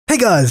Hey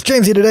guys,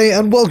 James here today,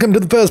 and welcome to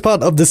the first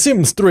part of The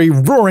Sims 3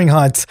 Roaring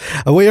Heights.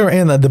 We are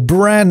in the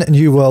brand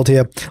new world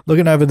here,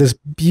 looking over this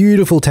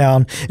beautiful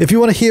town. If you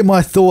want to hear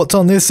my thoughts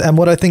on this and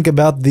what I think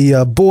about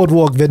the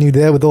boardwalk venue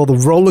there with all the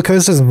roller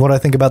coasters and what I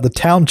think about the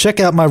town, check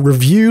out my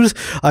reviews.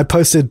 I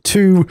posted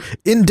 2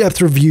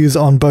 in-depth reviews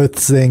on both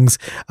things.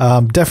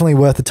 Definitely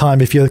worth the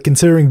time if you're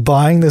considering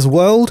buying this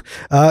world.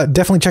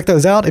 Definitely check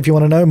those out if you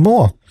want to know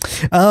more.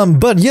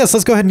 But yes,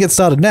 let's go ahead and get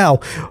started.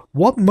 Now,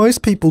 what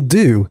most people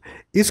do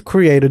is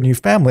create a new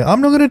family.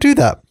 I'm not going to do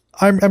that.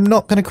 I'm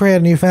not going to create a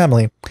new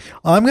family.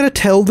 I'm going to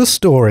tell the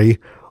story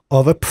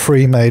of a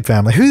pre-made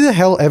family. Who the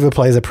hell ever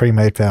plays a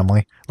pre-made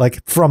family?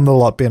 Like, from the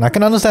lot bin. I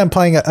can understand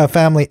playing a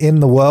family in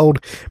the world,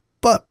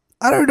 but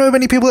I don't know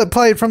many people that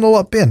play it from the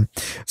lot bin.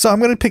 So I'm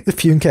going to pick the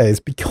Funkes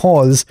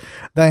because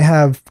they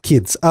have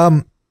kids.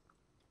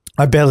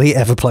 I barely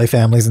ever play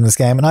families in this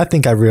game, and I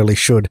think I really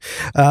should.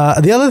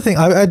 The other thing,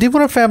 I did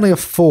want a family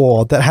of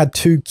 4 that had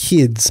 2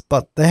 kids,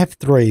 but they have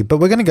 3, but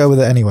we're going to go with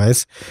it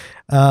anyways.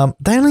 They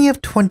only have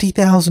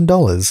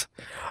 $20,000.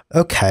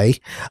 Okay.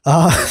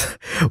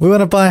 We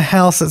want to buy a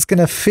house that's going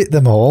to fit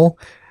them all,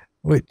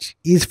 which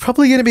is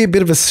probably going to be a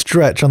bit of a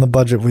stretch on the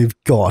budget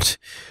we've got.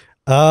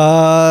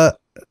 I'm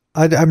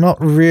not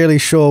really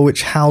sure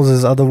which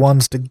houses are the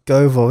ones to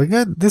go for. We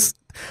got this.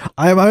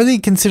 I'm only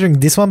considering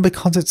this one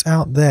because it's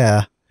out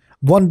there.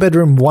 1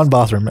 bedroom, 1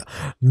 bathroom.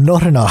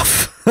 Not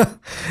enough.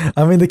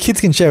 I mean, the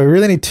kids can share. We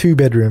really need 2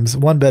 bedrooms.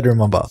 1 bedroom,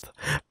 1 bath.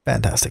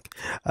 Fantastic.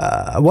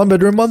 1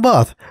 bedroom, 1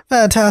 bath.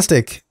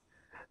 Fantastic.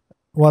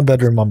 1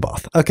 bedroom, 1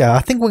 bath. Okay, I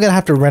think we're going to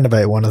have to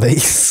renovate one of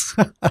these.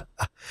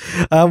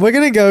 We're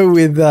going to go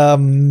with...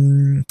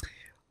 that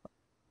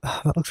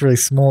looks really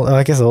small. Oh,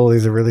 I guess all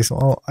these are really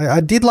small.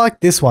 I did like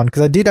this one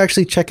because I did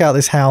actually check out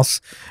this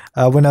house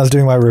when I was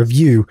doing my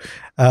review.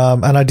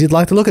 And I did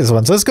like the look of this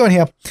one. So let's go in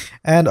here.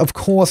 And of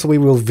course, we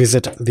will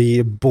visit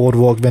the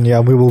boardwalk venue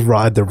and we will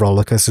ride the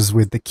roller coasters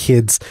with the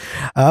kids.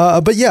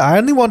 But yeah, I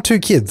only want 2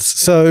 kids.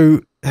 So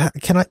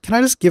can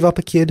I just give up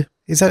a kid?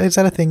 Is that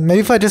a thing?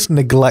 Maybe if I just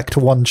neglect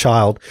 1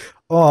 child.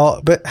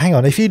 Oh, but hang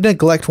on. If you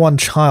neglect 1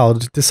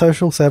 child, do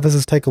social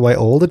services take away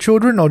all the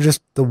children or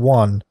just the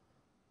one?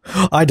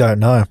 I don't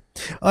know.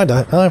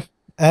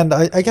 And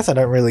I guess I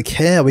don't really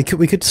care. We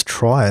could just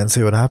try and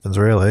see what happens,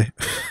 really.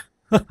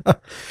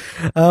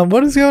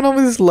 What is going on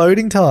with this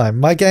loading time?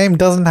 My game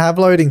doesn't have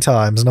loading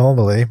times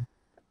normally.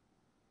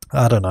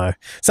 I don't know.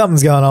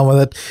 Something's going on with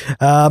it.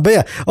 But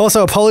yeah,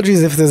 also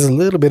apologies if there's a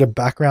little bit of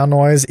background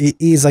noise. It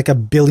is like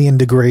 1 billion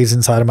degrees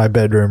inside of my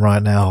bedroom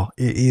right now.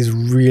 It is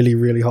really,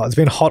 really hot. It's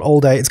been hot all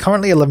day. It's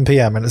currently 11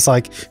 p.m. and it's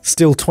like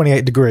still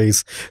 28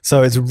 degrees.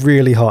 So it's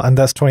really hot. And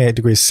that's 28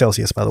 degrees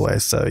Celsius, by the way.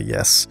 So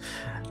yes,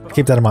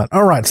 keep that in mind.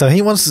 All right. So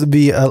he wants to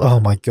be, oh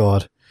my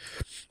God.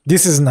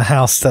 This isn't the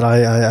house that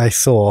I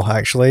saw,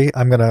 actually.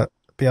 I'm going to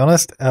be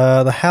honest.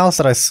 The house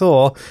that I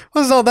saw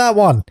was not that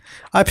one.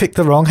 I picked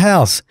the wrong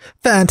house.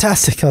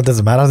 Fantastic. Oh, it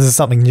doesn't matter. This is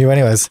something new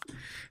anyways.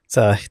 It's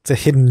a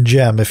hidden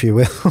gem, if you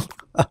will.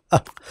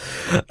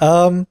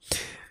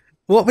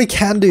 What we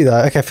can do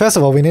though. Okay, first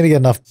of all, we need to get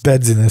enough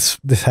beds in this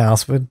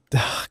house. But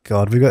oh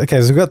God, so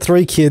we've got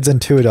 3 kids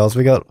and 2 adults.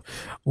 We got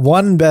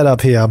 1 bed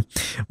up here.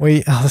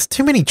 There's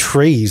too many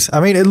trees. I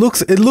mean, it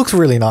looks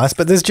really nice,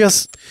 but there's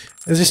just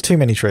too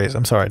many trees.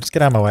 I'm sorry. Just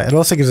get out of my way. It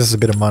also gives us a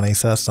bit of money,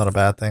 so that's not a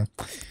bad thing.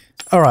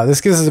 Alright,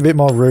 this gives us a bit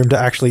more room to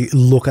actually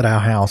look at our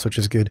house, which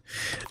is good.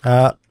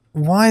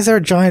 Why is there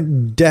a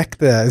giant deck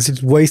there? It's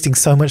just wasting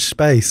so much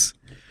space.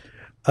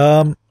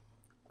 Okay,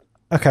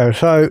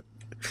 so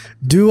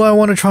do I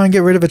want to try and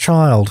get rid of a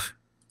child?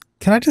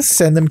 Can I just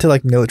send them to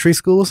like military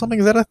school or something?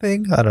 Is that a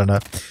thing? I don't know.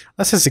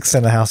 Let's just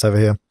extend the house over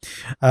here.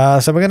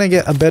 So we're going to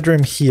get a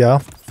bedroom here.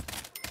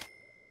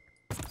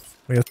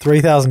 We got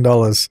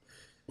 $3,000.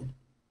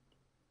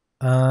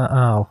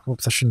 Oh,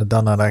 whoops, I shouldn't have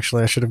done that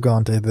actually. I should have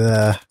gone to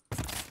there.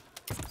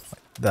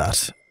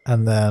 That,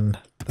 and then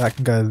that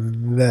can go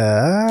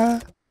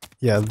there,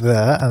 yeah,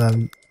 there, and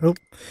then oop.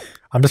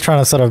 I'm just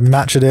trying to sort of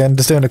match it in,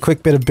 just doing a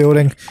quick bit of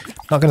building,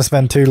 not going to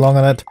spend too long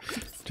on it,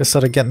 just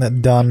sort of getting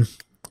it done.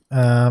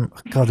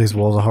 God, these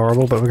walls are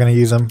horrible, but we're going to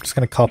use them. Just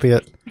going to copy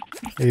it,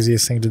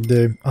 easiest thing to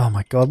do. Oh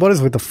my God, what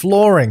is with the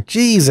flooring?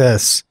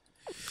 Jesus.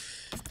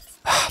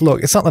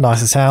 Look, it's not the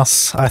nicest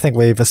house. I think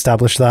we've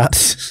established that.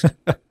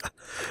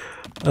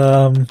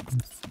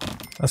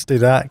 Let's do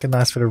that. Get a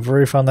nice bit of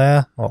roof on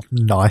there. Oh,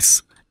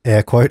 nice.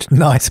 Air quote.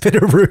 Nice bit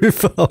of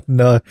roof. Oh,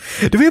 no.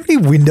 Do we have any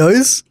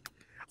windows?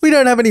 We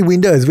don't have any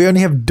windows. We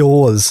only have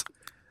doors.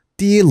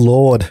 Dear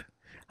Lord.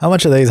 How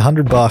much are these?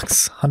 $100.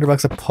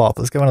 $100 a pop.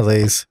 Let's get one of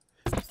these.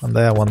 One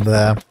there, one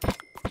there.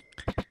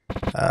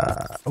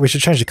 We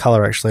should change the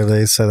color, actually, of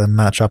these so they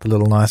match up a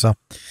little nicer.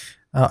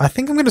 I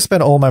think I'm going to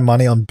spend all my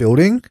money on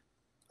building.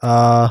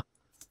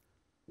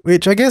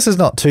 Which I guess is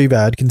not too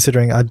bad,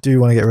 considering I do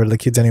want to get rid of the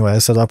kids anyway,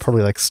 so they'll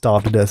probably like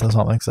starve to death or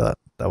something, so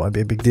that won't be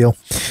a big deal.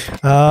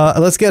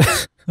 Let's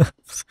get...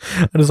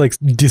 I'm just like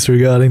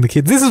disregarding the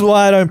kids. This is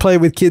why I don't play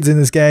with kids in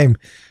this game.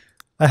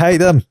 I hate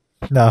them.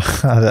 No,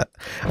 I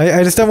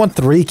just don't want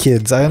 3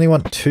 kids. I only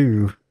want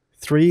 2.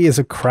 3 is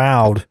a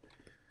crowd.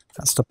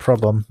 That's the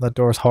problem. That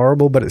door is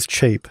horrible, but it's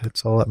cheap.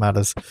 It's all that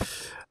matters.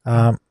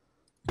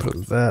 Put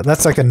it there.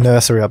 That's like a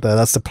nursery up there.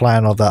 That's the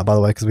plan of that, by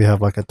the way, because we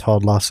have like a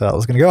toddler, so I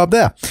was going to go up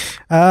there.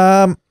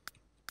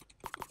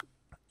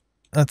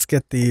 Let's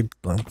get the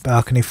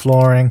balcony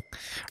flooring.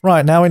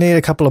 Right, now we need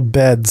a couple of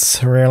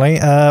beds, really.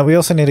 We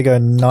also need to go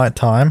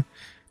nighttime.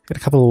 Get a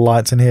couple of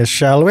lights in here,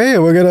 shall we?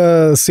 We'll get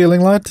a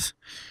ceiling light.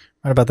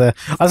 Right about there.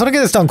 I just want to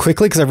get this done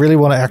quickly because I really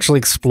want to actually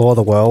explore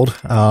the world.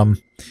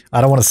 I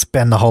don't want to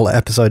spend the whole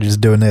episode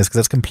just doing this because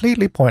it's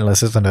completely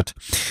pointless, isn't it?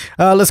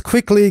 Let's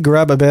quickly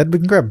grab a bed. We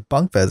can grab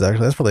bunk beds,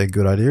 actually. That's probably a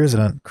good idea, isn't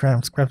it?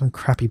 Let's grab some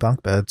crappy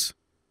bunk beds.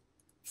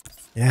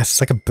 Yes,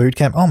 it's like a boot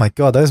camp. Oh my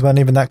god, those weren't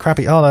even that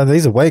crappy. Oh no,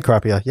 these are way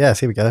crappier.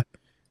 Yes, here we go.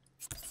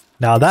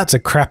 Now that's a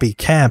crappy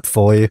camp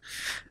for you.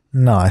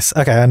 Nice.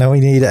 Okay, I know we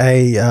need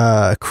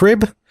a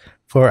crib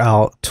for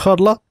our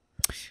toddler.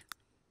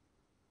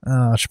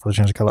 I should probably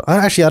change the color.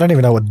 Actually, I don't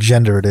even know what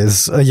gender it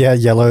is. Yeah,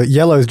 yellow.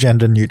 Yellow's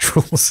gender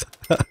neutral. So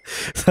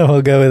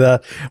we'll go with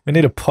that. We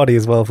need a potty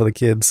as well for the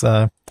kids.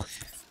 So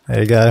there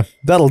you go.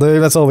 That'll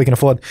do. That's all we can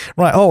afford.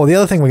 Right. Oh, the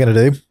other thing we're going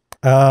to do.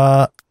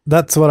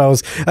 That's what I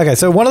was... Okay,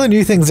 so one of the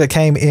new things that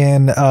came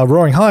in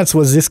Roaring Heights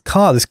was this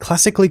car, this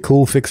classically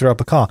cool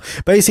fixer-upper car.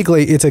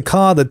 Basically, it's a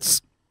car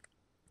that's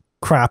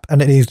crap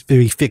and it needs to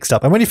be fixed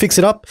up. And when you fix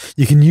it up,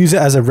 you can use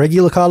it as a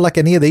regular car like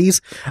any of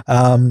these.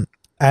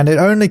 And it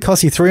only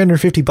costs you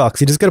 $350.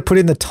 You just got to put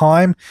in the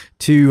time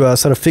to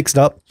sort of fix it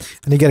up,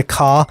 and you get a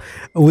car.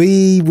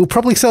 We will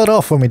probably sell it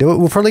off when we do it.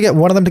 We'll probably get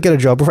one of them to get a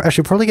job. We'll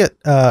actually probably get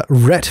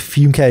Rhett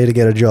Funke to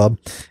get a job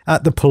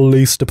at the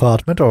police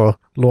department, or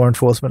law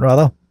enforcement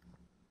rather,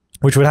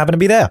 which would happen to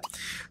be there.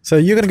 So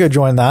you're going to go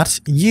join that.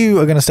 You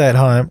are going to stay at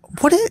home.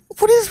 What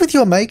is with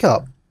your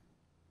makeup?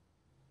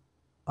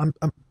 I'm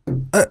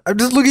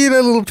just looking at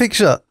a little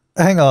picture.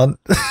 Hang on.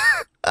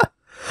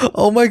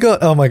 Oh my god,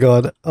 oh my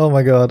god, oh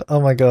my god, oh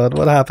my god,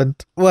 what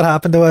happened? What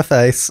happened to her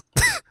face?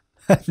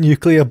 A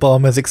nuclear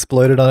bomb has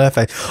exploded on her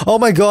face. Oh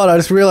my god, I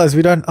just realized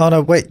we don't... Oh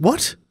no, wait,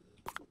 what?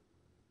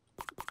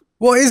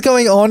 What is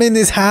going on in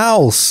this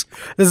house?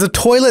 There's a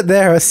toilet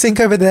there, a sink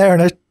over there,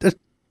 and a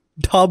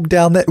tub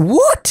down there.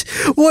 What?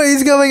 What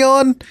is going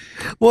on?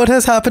 What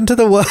has happened to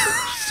the world?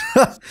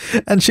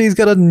 And she's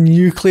got a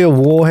nuclear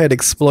warhead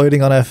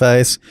exploding on her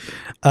face.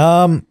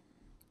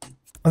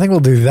 I think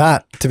we'll do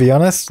that, to be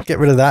honest. Get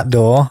rid of that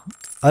door.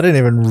 I didn't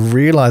even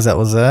realize that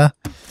was there.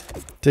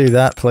 Do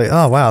that, please.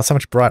 Oh, wow, so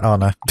much bright. Oh,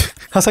 no.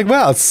 I was like,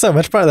 wow, it's so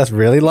much brighter. That's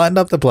really lightened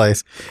up the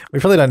place. We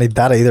probably don't need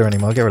that either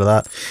anymore. Get rid of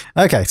that.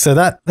 Okay, so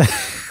that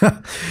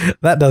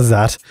that does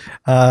that.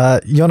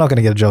 You're not going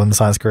to get a job in the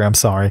science career. I'm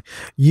sorry.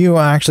 You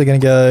are actually going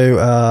to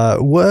go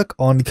work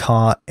on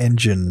car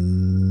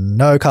engine.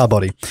 No, car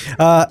body.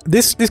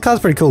 This car's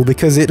pretty cool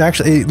because it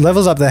actually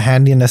levels up their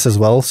handiness as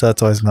well. So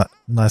that's always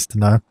nice to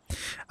know.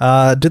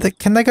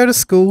 Can they go to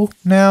school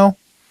now?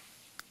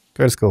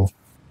 Go to school.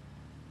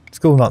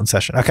 School not in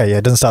session. Okay, yeah,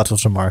 it doesn't start till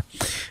tomorrow.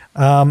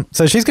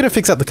 So she's going to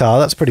fix up the car.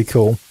 That's pretty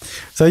cool.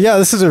 So yeah,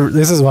 this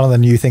is one of the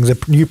new things, a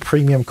new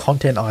premium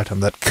content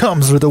item that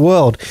comes with the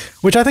world,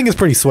 which I think is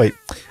pretty sweet.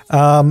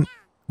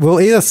 We'll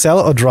either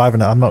sell it or drive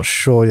in it. I'm not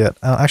sure yet.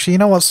 Actually, you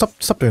know what?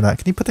 Stop doing that.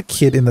 Can you put the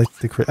kid in the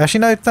crib?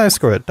 Actually, no,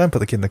 screw it. Don't put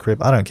the kid in the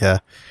crib. I don't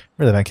care.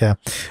 Really don't care.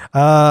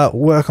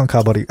 Work on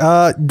car body.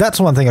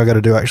 That's one thing I got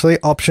to do actually.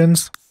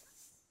 Options.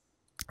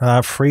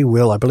 Free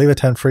will. I believe I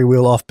turned free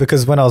will off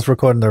because when I was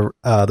recording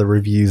the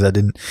reviews, I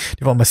didn't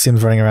want my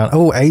Sims running around.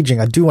 Oh, aging.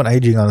 I do want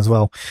aging on as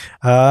well.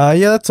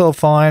 Yeah, that's all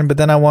fine. But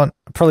then I want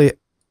probably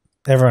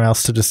everyone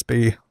else to just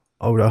be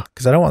older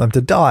because I don't want them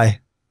to die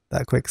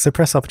that quick. So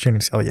press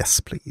opportunities. Oh, yes,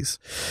 please.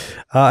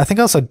 I think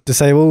I also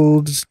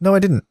disabled... No, I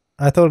didn't.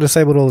 I thought I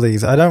disabled all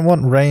these. I don't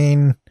want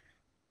rain.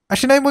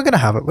 Actually, no, we're going to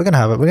have it. We're going to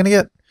have it. We're going to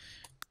get...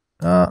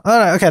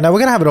 okay, no, we're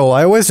gonna have it all.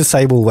 I always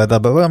disable weather,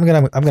 but I'm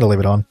gonna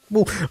leave it on.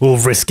 We'll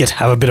risk it.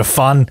 Have a bit of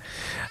fun.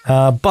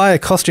 Buy a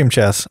costume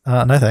chest.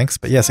 No thanks,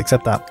 but yes,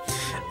 accept that.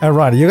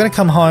 Alright, you're gonna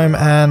come home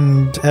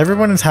and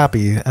everyone is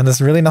happy, and there's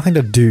really nothing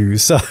to do.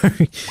 So,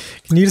 can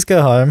you just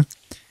go home?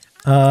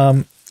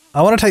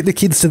 I want to take the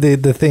kids to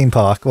the theme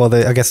park. Well,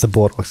 I guess the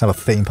boardwalk's not a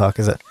theme park,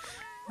 is it?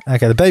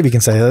 Okay, the baby can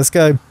stay here. Let's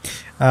go.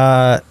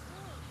 Oh,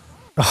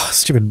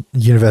 stupid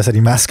university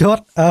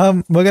mascot.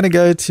 We're gonna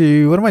go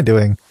to... What am I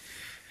doing?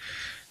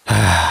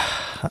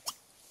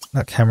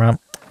 That camera.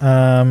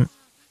 I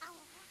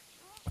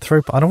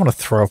don't want to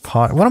throw a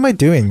party. What am I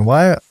doing?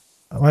 Why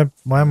am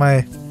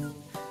I...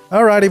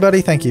 Alrighty,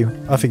 buddy. Thank you.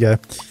 Off you go.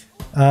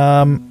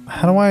 How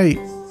do I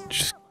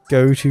just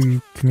go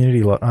to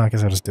community lot? Oh, I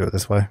guess I'll just do it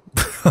this way.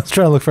 I was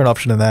trying to look for an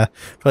option in there.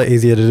 Probably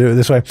easier to do it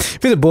this way.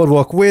 Visit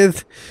boardwalk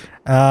with...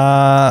 what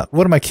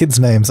are my kids'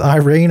 names?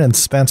 Irene and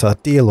Spencer.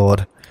 Dear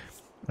Lord.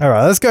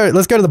 Alright, let's go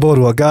to the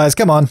boardwalk, guys.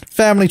 Come on.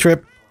 Family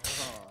trip.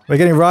 We're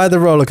going to ride the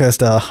roller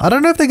coaster. I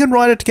don't know if they can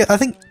ride it together. I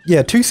think,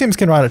 yeah, 2 Sims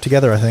can ride it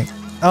together, I think.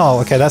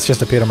 Oh, okay, that's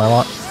just appeared on my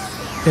lot.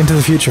 Into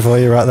the future for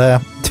you right there.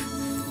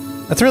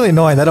 That's really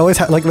annoying. That always,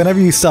 like, whenever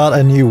you start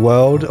a new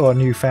world, or a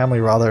new family,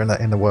 rather,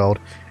 in the world,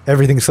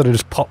 everything sort of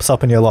just pops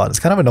up in your lot. It's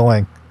kind of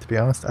annoying, to be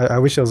honest. I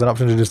wish there was an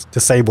option to just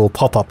disable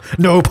pop-up.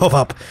 No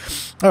pop-up!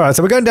 Alright,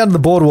 so we're going down to the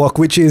boardwalk,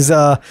 which is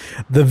the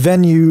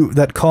venue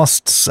that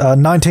costs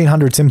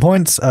 1900 sim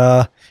points.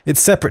 It's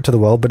separate to the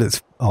world, but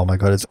it's... Oh my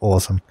god, it's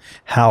awesome.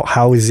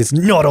 How is this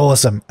not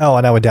awesome? Oh,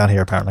 I know we're down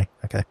here, apparently.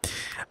 Okay.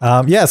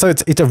 Yeah, so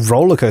it's a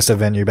roller coaster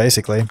venue,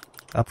 basically.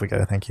 Up we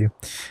go, thank you.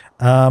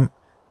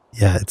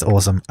 Yeah, it's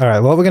awesome.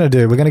 Alright, what we're going to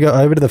do, we're going to go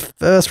over to the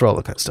first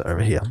roller coaster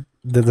over here.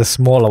 The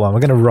smaller one. We're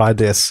going to ride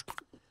this.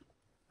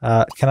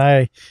 Can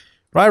I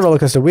ride a roller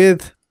coaster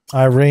with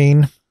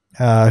Irene?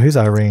 Who's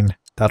Irene?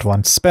 That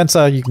one.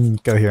 Spencer, you can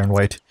go here and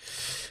wait.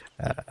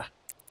 And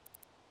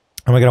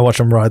we're going to watch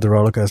him ride the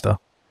roller coaster.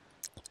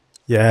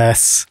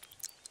 Yes.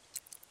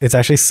 It's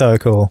actually so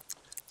cool.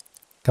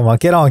 Come on,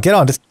 get on,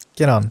 just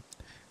get on.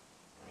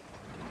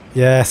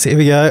 Yes, here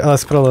we go. Oh,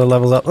 let's put all the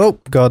levels up. Oh,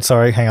 God,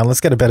 sorry. Hang on,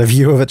 let's get a better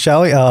view of it,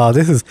 shall we? Oh,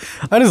 this is...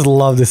 I just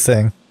love this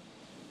thing.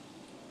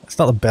 It's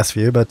not the best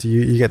view, but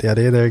you get the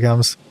idea. There he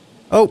comes.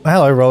 Oh,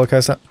 hello, roller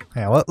coaster.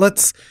 Hang on,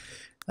 let's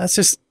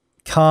just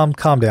calm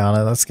down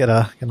and let's get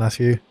a nice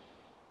view.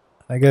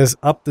 It goes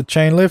up the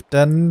chain lift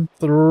and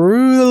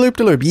through the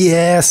loop-de-loop.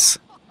 Yes!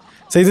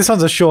 See, this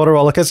one's a shorter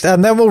roller coaster,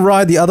 and then we'll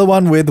ride the other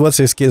one with, what's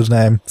this kid's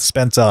name?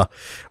 Spencer.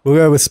 We'll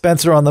go with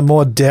Spencer on the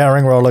more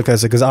daring roller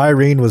coaster, because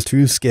Irene was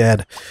too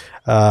scared.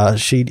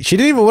 She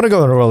didn't even want to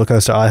go on a roller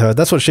coaster, I heard.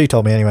 That's what she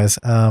told me anyways.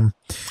 Ride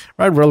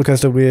roller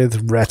coaster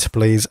with Rhett,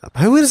 please.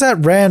 Who is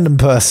that random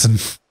person?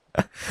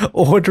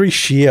 Audrey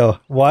Shear.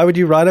 Why would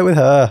you ride it with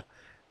her?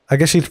 I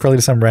guess she's probably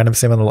just some random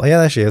sim on the... Yeah,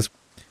 there she is.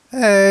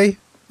 Hey,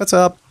 what's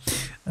up?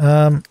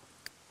 Oh,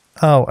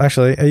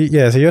 actually,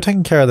 yeah, so you're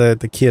taking care of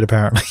the kid,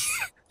 apparently.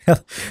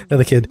 The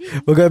other kid.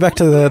 We'll go back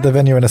to the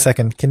venue in a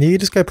second. Can you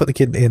just go put the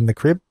kid in the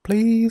crib,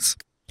 please?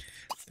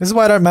 This is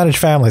why I don't manage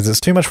families.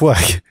 It's too much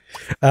work.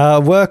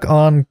 Work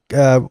on...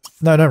 no,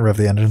 don't rev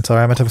the engine.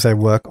 Sorry, I meant to say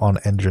work on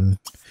engine.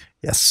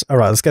 Yes.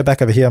 Alright, let's go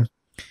back over here.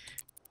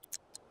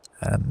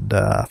 And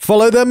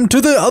follow them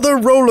to the other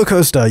roller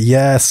coaster.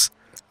 Yes.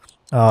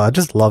 Oh, I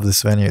just love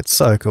this venue. It's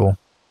so cool.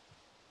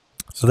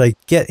 So they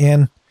get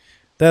in.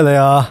 There they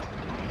are.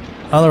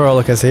 On the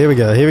roller coaster. Here we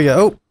go. Here we go.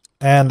 Oh!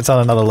 And it's on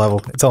another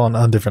level. It's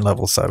on different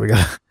levels, so we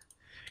gotta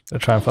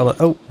try and follow.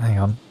 Oh, hang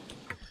on.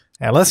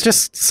 Yeah, let's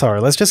just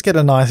get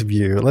a nice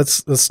view.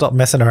 Let's stop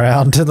messing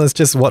around and let's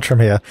just watch from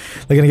here.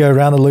 They're gonna go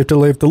around the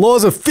loop-de-loop. The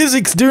laws of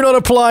physics do not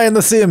apply in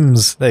The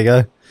Sims. There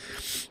you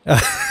go.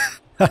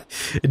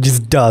 It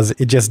just does.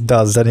 It just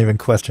does. Don't even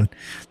question.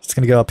 It's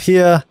gonna go up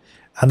here,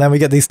 and then we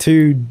get these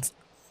two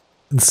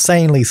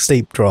insanely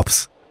steep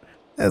drops.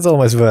 It's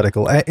almost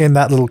vertical in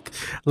that little,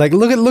 like,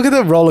 look at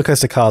the roller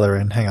coaster car they're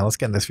in. Hang on, let's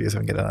get in this view so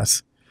we can get a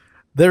nice.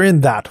 They're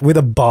in that with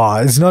a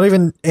bar. It's not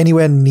even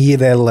anywhere near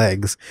their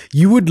legs.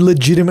 You would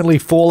legitimately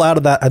fall out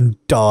of that and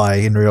die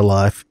in real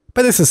life.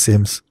 But this is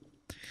Sims,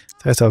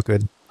 so it's all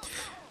good.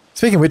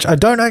 Speaking of which, I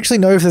don't actually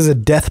know if there's a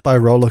death by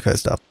roller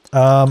coaster.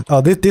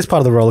 Oh, this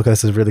part of the roller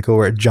coaster is really cool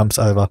where it jumps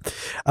over.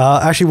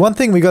 Actually, one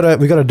thing we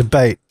gotta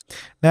debate.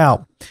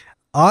 Now,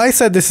 I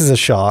said this is a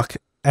shark.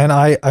 And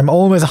I'm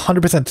almost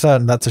 100%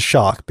 certain that's a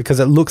shark because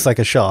it looks like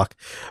a shark.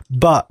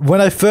 But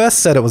when I first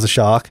said it was a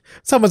shark,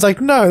 someone's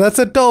like, no, that's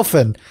a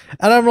dolphin.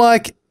 And I'm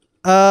like,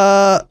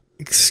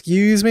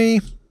 excuse me?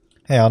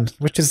 Hang on,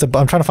 which is I'm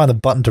trying to find the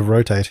button to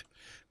rotate.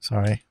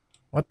 Sorry.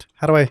 What?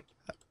 How do I?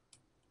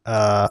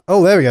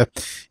 Oh, there we go.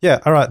 Yeah,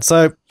 alright,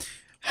 so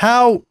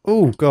how...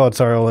 Oh, God,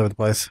 sorry, all over the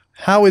place.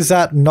 How is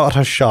that not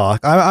a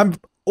shark? I'm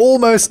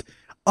almost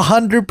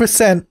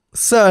 100%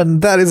 certain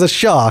that is a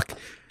shark.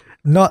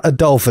 Not a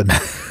dolphin.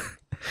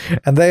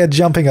 And they are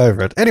jumping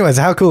over it. Anyways,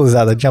 how cool is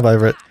that? They jump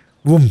over it.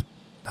 Boom.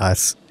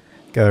 Nice.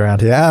 Go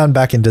around here and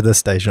back into the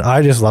station.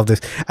 I just love this.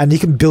 And you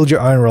can build your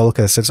own roller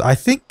coasters. I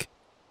think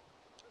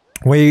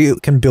we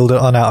can build it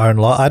on our own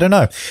lot. I don't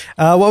know.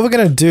 What we're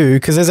going to do,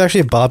 because there's actually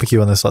a barbecue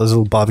on this lot. There's a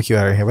little barbecue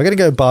area here. We're going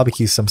to go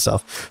barbecue some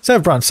stuff.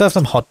 Serve brunch. Serve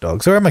some hot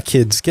dogs. Where are my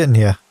kids? Get in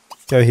here.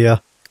 Go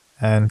here.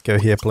 And go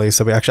here, please.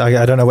 So we actually...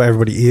 I don't know where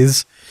everybody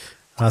is.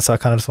 So I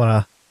kind of just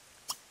want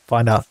to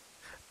find out.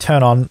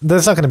 Turn on.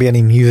 There's not going to be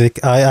any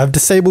music. I've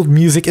disabled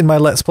music in my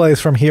Let's Plays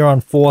from here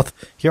on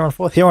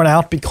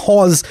out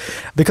because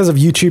of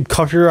YouTube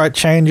copyright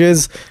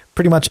changes.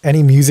 Pretty much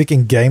any music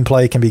in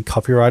gameplay can be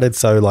copyrighted,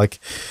 so like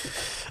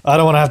I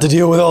don't want to have to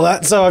deal with all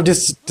that, so I've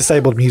just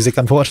disabled music,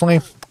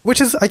 unfortunately.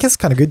 Which is, I guess,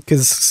 kind of good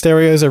because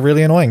stereos are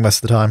really annoying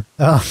most of the time.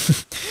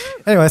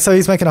 Anyway, so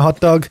he's making a hot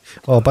dog,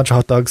 or a bunch of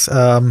hot dogs.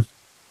 You're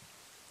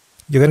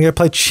going to go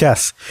play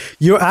chess.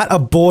 You're at a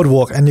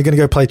boardwalk and you're going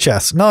to go play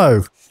chess.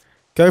 No.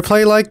 Go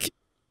play, like,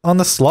 on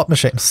the slot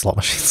machines.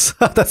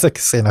 That's a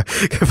casino.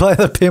 Go play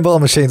the pinball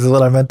machines is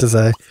what I meant to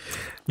say.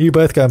 You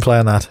both go and play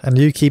on that. And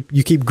you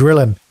keep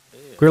grilling.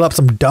 Grill up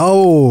some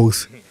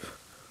dogs.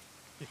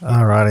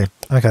 Alrighty.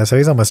 Okay, so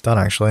he's almost done,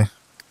 actually.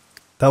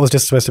 That was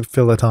just supposed to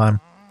fill their time.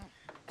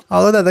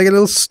 Oh, look at that. They get a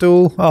little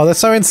stool. Oh, they're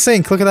so in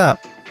sync. Look at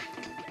that.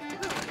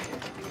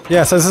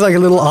 Yeah, so this is like a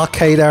little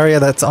arcade area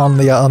that's on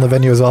the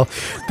venue as well.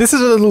 This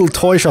is a little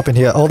toy shop in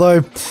here,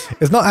 although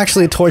it's not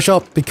actually a toy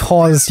shop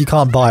because you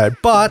can't buy it.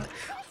 But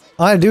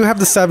I do have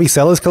the Savvy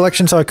Sellers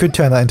collection, so I could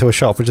turn that into a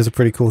shop, which is a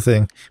pretty cool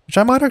thing. Which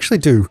I might actually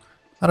do.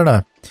 I don't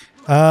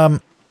know.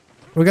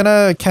 We're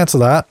gonna cancel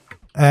that.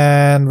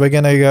 And we're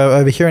gonna go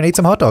over here and eat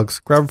some hot dogs.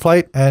 Grab a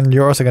plate, and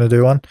you're also gonna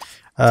do one.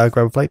 Grab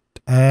a plate,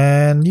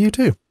 and you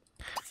too.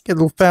 Get a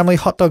little family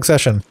hot dog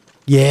session.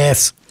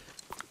 Yes!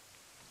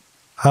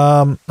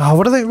 Oh,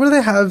 what do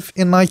they have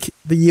in, like,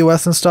 the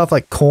US and stuff?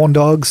 Like, corn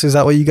dogs? Is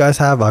that what you guys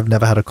have? I've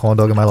never had a corn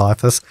dog in my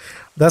life.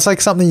 That's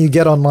like something you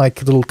get on,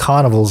 like, little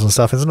carnivals and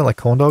stuff, isn't it? Like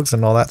corn dogs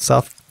and all that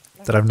stuff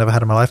that I've never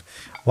had in my life.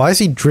 Why is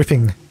he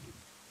dripping?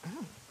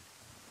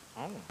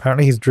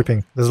 Apparently he's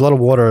dripping. There's a lot of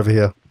water over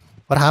here.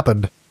 What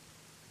happened?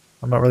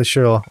 I'm not really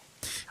sure.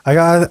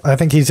 I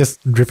think he's just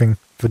dripping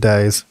for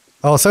days.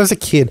 Oh, so is the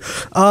kid.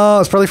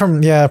 Oh, it's probably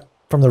from, yeah,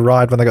 from the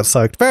ride when they got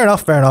soaked. Fair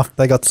enough, fair enough.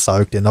 They got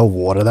soaked in the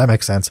water. That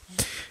makes sense.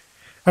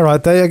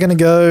 Alright, they are going to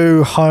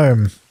go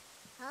home.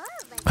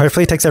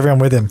 Hopefully he takes everyone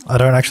with him. I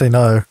don't actually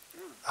know.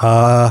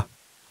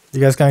 You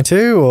guys going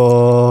too,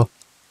 or...?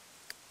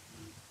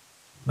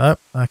 Nope.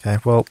 Okay,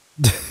 well,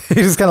 he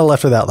just kind of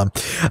left without them.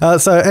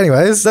 So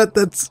anyways,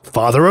 that's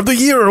Father of the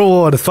Year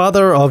award.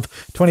 Father of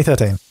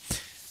 2013.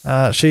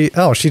 She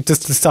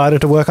just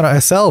decided to work on it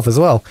herself as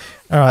well.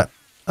 Alright.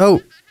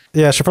 Oh,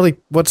 yeah, she probably...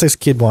 What's this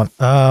kid want?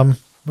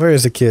 Where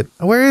is the kid?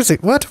 Where is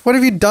it? What? What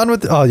have you done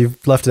with... Oh,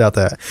 you've left it out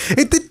there.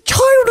 The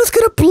child is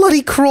gonna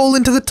bloody crawl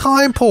into the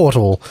time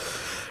portal.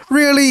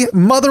 Really?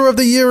 Mother of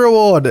the Year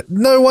award.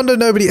 No wonder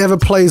nobody ever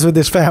plays with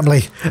this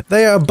family.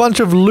 They are a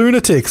bunch of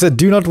lunatics that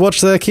do not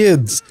watch their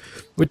kids.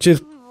 Which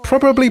is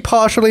probably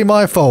partially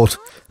my fault.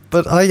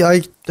 But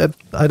I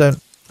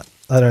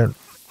don't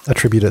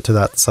attribute it to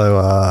that, so,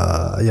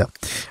 yeah.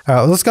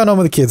 Alright, what's going on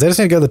with the kids? They just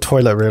need to go to the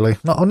toilet, really.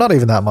 Not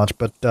even that much,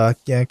 but,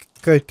 yeah,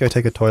 go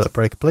take a toilet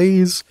break,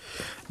 please.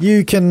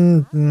 You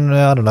can...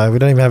 I don't know, we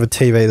don't even have a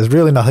TV. There's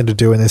really nothing to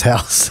do in this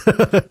house.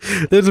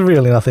 There's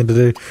really nothing to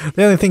do.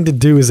 The only thing to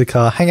do is a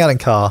car. Hang out in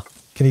car.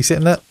 Can you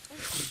sit in it?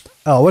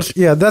 Oh,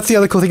 yeah, that's the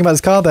other cool thing about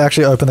this car. They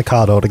actually open the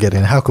car door to get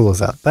in. How cool is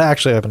that? They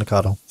actually open the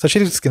car door. So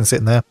she's just going to sit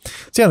in there.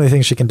 It's the only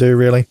thing she can do,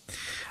 really.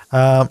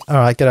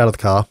 Alright, get out of the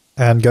car.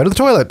 And go to the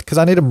toilet, because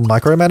I need to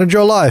micromanage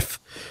your life.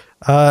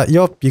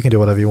 You can do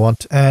whatever you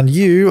want. And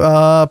you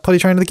are potty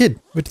training the kid,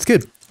 which is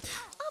good.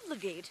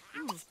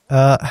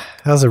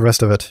 How's the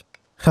rest of it?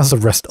 How's the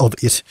rest of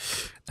it?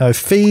 No,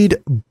 feed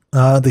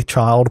the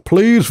child.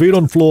 Please feed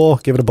on floor.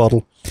 Give it a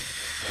bottle.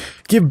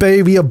 Give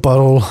baby a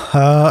bottle.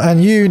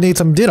 And you need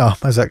some dinner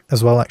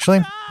as well,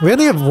 actually. We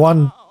only have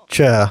one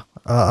chair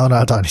on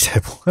our dining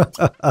table.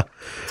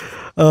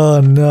 Oh,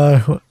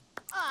 no.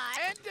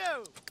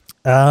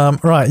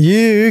 Right,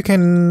 you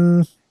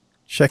can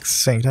check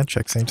sink. Don't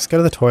check sink. Just go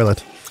to the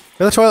toilet.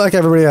 Go to the toilet like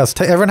everybody else.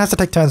 Everyone has to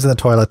take turns in the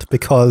toilet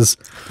because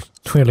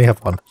we only have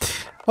one.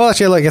 Well,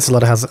 actually, I guess a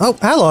lot of houses. Oh,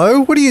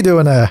 hello! What are you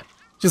doing there?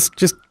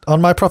 Just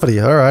on my property.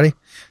 Alrighty.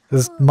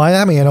 There's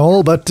Miami and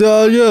all, but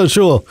yeah,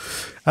 sure.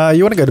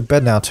 You want to go to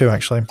bed now too,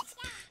 actually. You're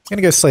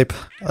gonna go sleep.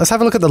 Let's have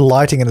a look at the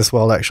lighting in this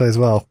world, actually, as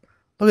well.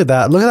 Look at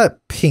that. Look at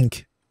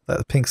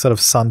that pink sort of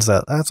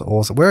sunset. That's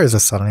awesome. Where is the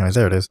sun, anyways?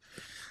 There it is.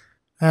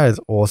 That is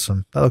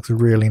awesome. That looks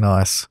really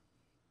nice.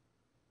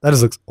 That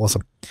just looks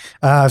awesome.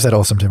 I've said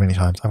awesome too many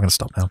times. I'm going to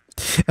stop now.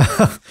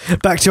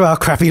 Back to our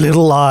crappy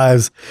little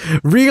lives.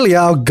 Really,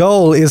 our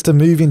goal is to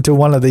move into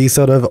one of these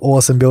sort of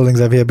awesome buildings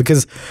over here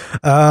because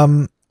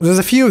there's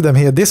a few of them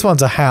here. This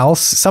one's a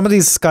house. Some of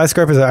these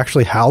skyscrapers are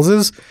actually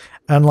houses.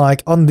 And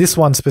like on this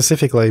one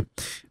specifically,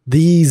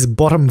 these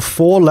bottom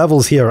 4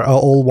 levels here are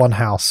all one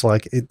house.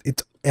 Like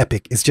it's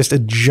epic. It's just a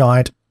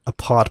giant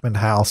apartment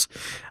house.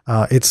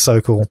 It's so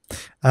cool.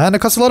 And it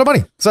costs a lot of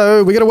money.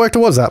 So we got to work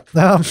towards that.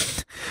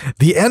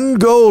 The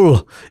end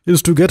goal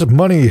is to get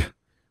money.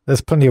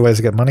 There's plenty of ways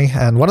to get money.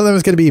 And one of them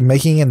is going to be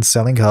making and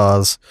selling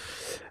cars.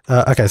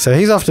 Okay, so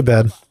he's off to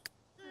bed.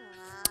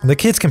 The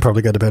kids can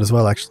probably go to bed as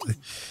well, actually.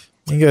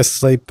 You can go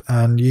sleep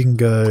and you can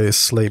go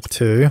sleep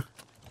too.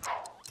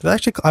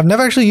 I've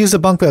never actually used a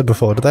bunk bed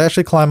before. Did they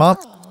actually climb up?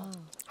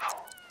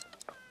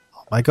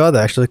 My god, they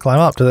actually climb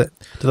up. Do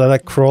they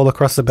like crawl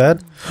across the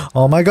bed?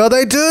 Oh my god,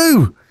 they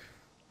do!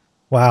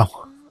 Wow.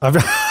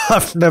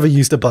 I've never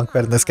used a bunk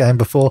bed in this game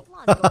before.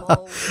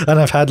 And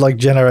I've had like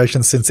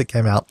generations since it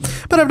came out.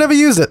 But I've never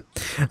used it.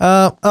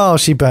 Oh,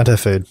 she burnt her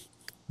food.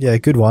 Yeah,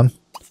 good one.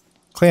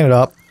 Clean it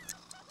up.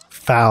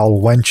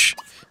 Foul wench.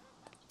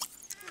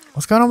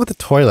 What's going on with the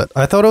toilet?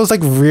 I thought it was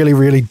like really,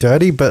 really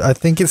dirty, but I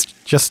think it's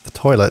just the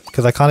toilet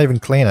because I can't even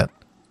clean it.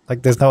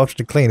 Like there's no option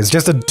to clean. It's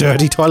just a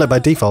dirty toilet by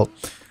default.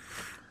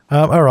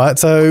 Alright,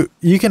 so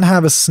you can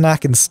have a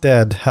snack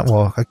instead.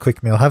 Well, a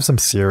quick meal. Have some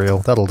cereal.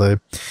 That'll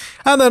do.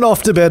 And then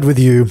off to bed with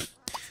you.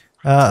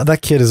 That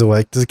kid is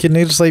awake. Does the kid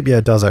need to sleep? Yeah,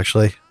 it does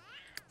actually.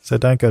 So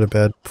don't go to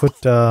bed.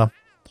 Put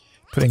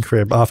in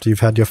crib after you've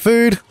had your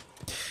food.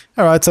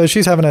 Alright, so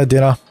she's having her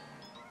dinner.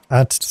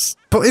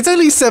 But it's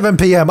only 7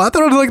 PM. I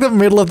thought it was like the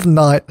middle of the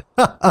night.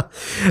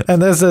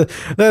 And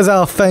there's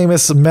our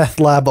famous meth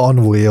lab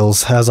on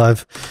wheels, as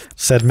I've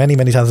said many,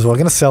 many times as well. I'm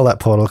going to sell that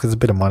portal because it's a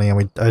bit of money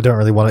and I don't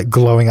really want it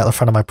glowing out the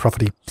front of my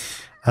property.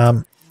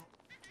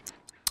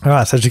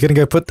 Alright, so she's gonna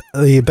go put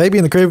the baby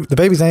in the crib. The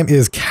baby's name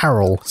is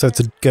Carol, so it's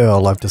a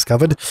girl, I've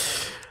discovered.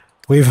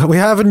 We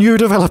have a new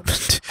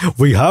development.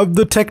 We have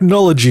the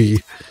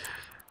technology.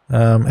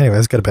 Anyway,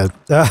 let's go to bed.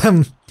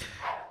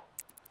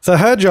 So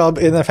her job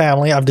in the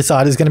family, I've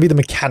decided, is going to be the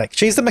mechanic.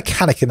 She's the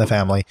mechanic in the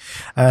family,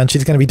 and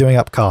she's going to be doing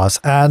up cars.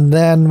 And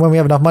then when we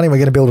have enough money, we're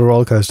going to build a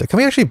roller coaster. Can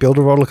we actually build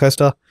a roller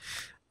coaster?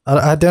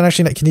 I don't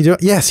actually know. Can you do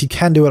it? Yes, you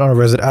can do it on a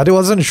resident. I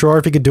wasn't sure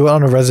if you could do it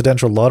on a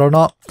residential lot or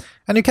not,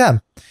 and you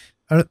can.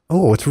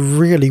 Oh, it's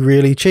really,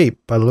 really cheap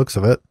by the looks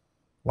of it.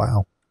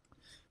 Wow.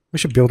 We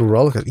should build a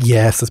roller coaster.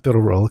 Yes, let's build a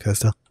roller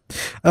coaster.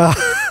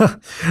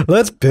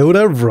 Let's build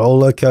a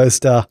roller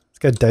coaster. Let's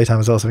go daytime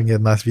as well so we can get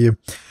a nice view.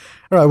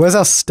 Alright, where's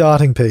our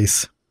starting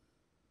piece?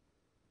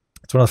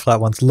 It's one of the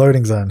flat ones.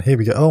 Loading zone. Here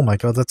we go. Oh my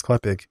god, that's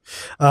quite big.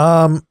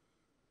 I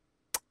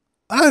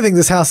don't think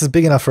this house is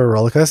big enough for a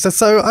roller coaster,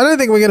 so I don't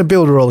think we're going to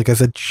build a roller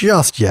coaster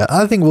just yet.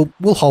 I think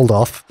we'll hold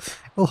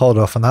off. We'll hold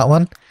off on that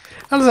one.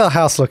 How does our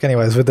house look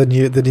anyways with the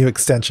new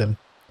extension?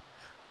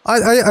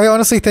 I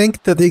honestly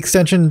think that the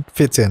extension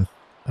fits in.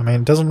 I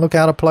mean, it doesn't look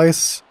out of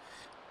place.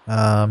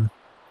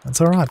 That's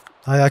alright.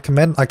 I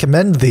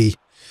commend thee.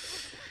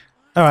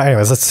 Alright,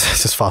 anyways,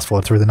 let's just fast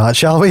forward through the night,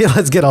 shall we?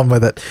 Let's get on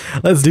with it.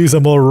 Let's do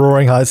some more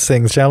Roaring Heights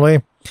things, shall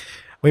we?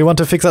 We want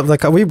to fix up the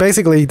car. We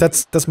basically,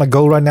 that's my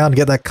goal right now, to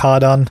get that car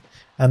done.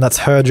 And that's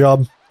her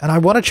job. And I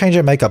want to change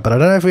her makeup, but I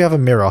don't know if we have a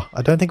mirror.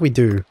 I don't think we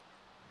do.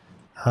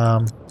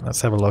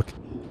 Let's have a look.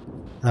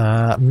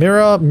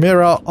 Mirror,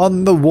 mirror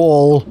on the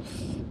wall.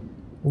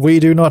 We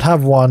do not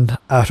have one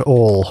at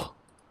all.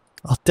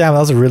 Oh, damn, that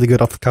was a really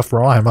good off-the-cuff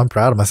rhyme. I'm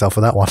proud of myself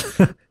for that one.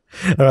 Alright,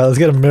 let's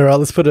get a mirror.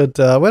 Let's put it,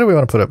 where do we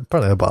want to put it?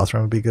 Probably the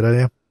bathroom would be a good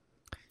idea.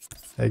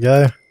 There you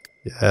go.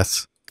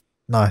 Yes.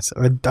 Nice.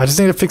 I just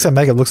need to fix her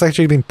makeup. Looks like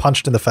she's been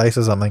punched in the face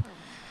or something.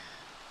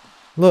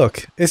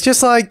 Look, it's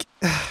just like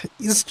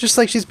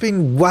she's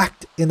been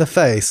whacked in the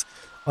face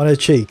on her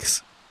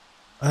cheeks.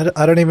 I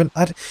don't even,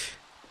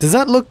 does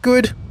that look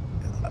good?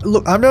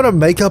 Look, I'm not a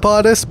makeup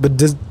artist, but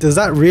does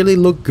that really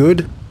look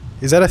good?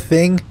 Is that a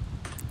thing?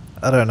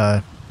 I don't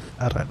know.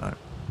 I don't know.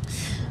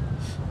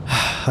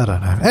 I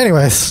don't know.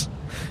 Anyways,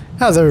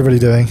 how's everybody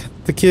doing?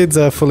 The kids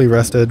are fully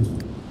rested.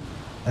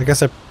 I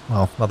guess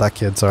well, not that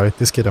kid, sorry.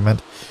 This kid I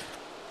meant.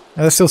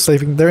 They're still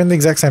sleeping. They're in the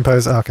exact same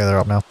pose. Okay, they're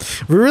up now.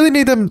 We really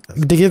need them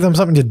to give them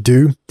something to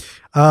do.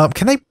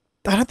 Can they?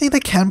 I don't think they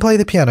can play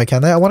the piano,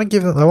 can they? I want to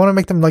give them. I want to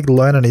make them like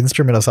learn an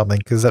instrument or something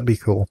because that'd be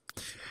cool.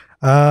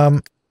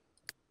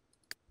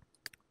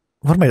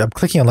 What am I? I'm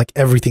clicking on like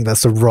everything.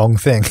 That's the wrong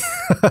thing.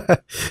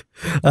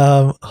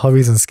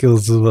 Hobbies and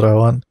skills is what I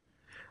want.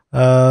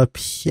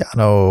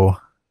 Piano.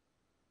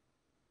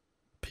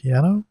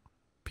 Piano?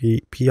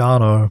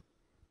 Piano.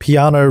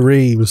 Piano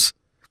Reeves.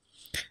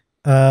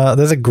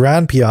 There's a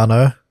grand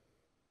piano.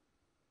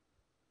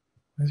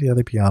 Where's the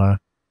other piano?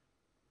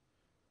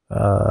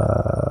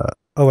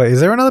 Oh wait,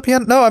 is there another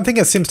piano? No, I'm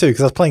thinking of Sims 2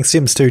 because I was playing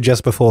Sims 2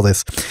 just before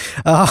this.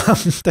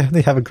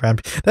 They have a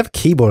grand. They have a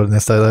keyboard in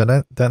this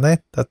though, don't they?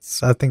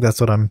 I think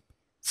that's what I'm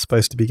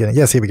supposed to be getting.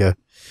 Yes, here we go.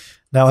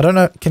 Now I don't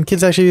know. Can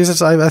kids actually use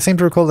this? I seem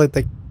to recall that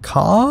they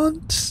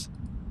can't.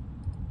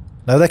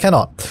 No, they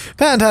cannot.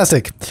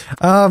 Fantastic.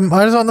 I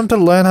just want them to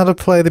learn how to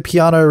play the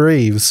piano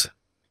Reeves.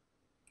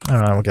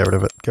 Alright, we'll get rid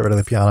of it. Get rid of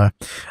the piano.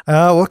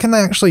 What can they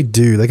actually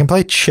do? They can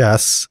play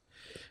chess.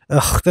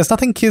 Ugh, there's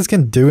nothing kids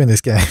can do in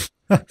this game.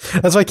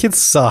 That's why kids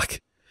suck.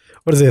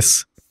 What is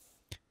this?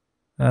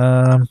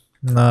 No,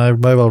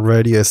 mobile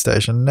radio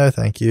station. No,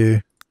 thank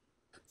you.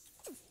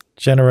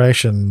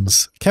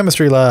 Generations.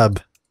 Chemistry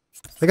lab.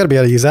 They gotta be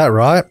able to use that,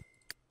 right?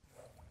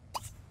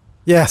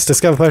 Yes,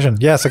 discover potion.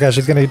 Yes, okay,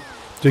 she's gonna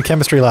do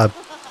chemistry lab.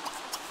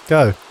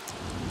 Go.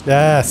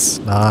 Yes,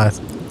 nice.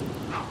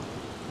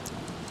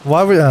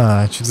 Why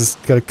would she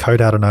just got a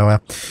code out of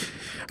nowhere?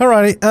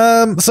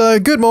 Alrighty, so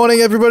good morning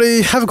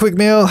everybody. Have a quick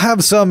meal.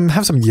 Have some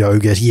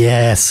yogurt.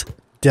 Yes.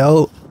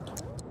 Delve?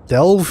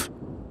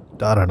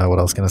 I don't know what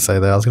I was gonna say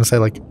there. I was gonna say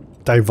like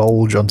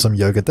divulge on some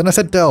yogurt. Then I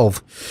said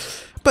delve.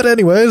 But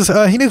anyways,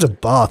 he needs a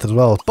bath as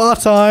well.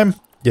 Bath time.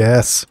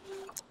 Yes.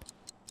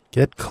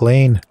 Get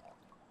clean.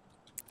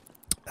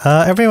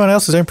 Everyone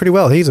else is doing pretty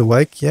well. He's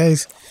awake. Yeah,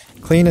 he's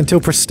clean until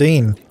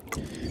pristine.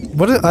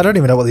 I don't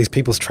even know what these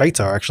people's traits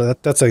are, actually.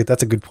 That's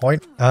a good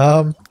point.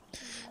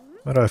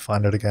 Where do I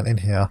find it again? In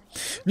here.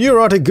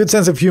 Neurotic, good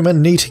sense of humor,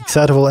 neat,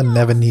 excitable, and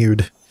never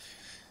nude.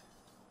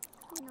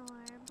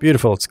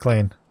 Beautiful, it's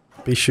clean.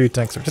 Be shoot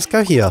next. Just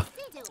go here.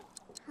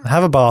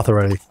 Have a bath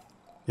already.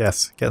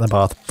 Yes, get in the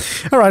bath.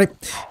 Alrighty.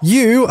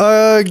 You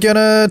are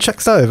gonna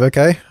check stove,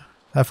 okay?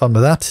 Have fun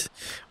with that.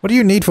 What do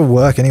you need for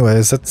work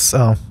anyways? That's,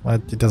 oh,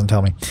 it doesn't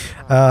tell me.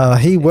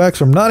 He works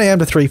from 9 AM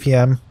to 3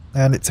 PM.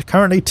 And it's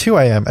currently 2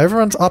 AM.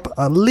 Everyone's up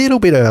a little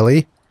bit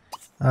early.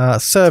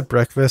 Serve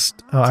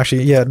breakfast. Oh,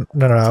 actually, yeah,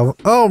 no.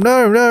 Oh,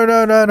 no.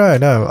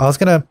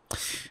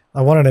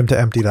 I wanted him to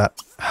empty that.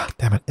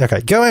 Damn it.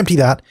 Okay, go empty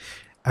that.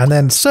 And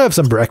then serve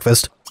some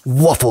breakfast.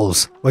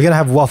 Waffles. We're gonna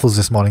have waffles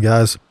this morning,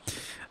 guys.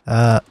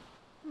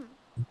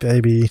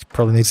 Baby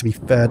probably needs to be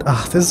fed.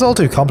 Ah, this is all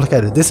too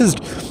complicated. This is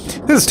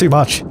too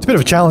much. It's a bit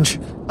of a challenge.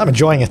 I'm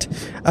enjoying it.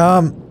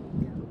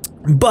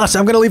 But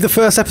I'm going to leave the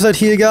first episode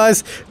here,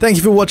 guys. Thank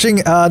you for watching.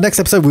 Next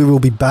episode, we will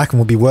be back and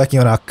we'll be working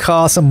on our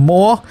car some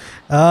more.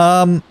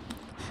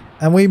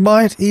 And we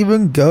might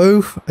even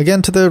go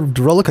again to the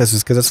roller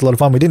coasters because it's a lot of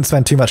fun. We didn't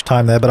spend too much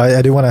time there, but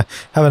I do want to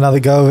have another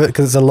go of it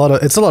because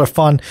it's a lot of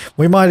fun.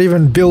 We might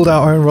even build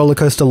our own roller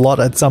coaster lot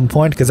at some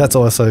point because that's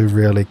also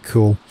really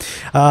cool.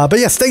 But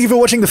yes, thank you for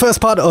watching the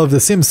first part of The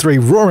Sims 3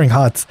 Roaring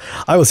Heights.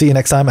 I will see you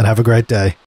next time and have a great day.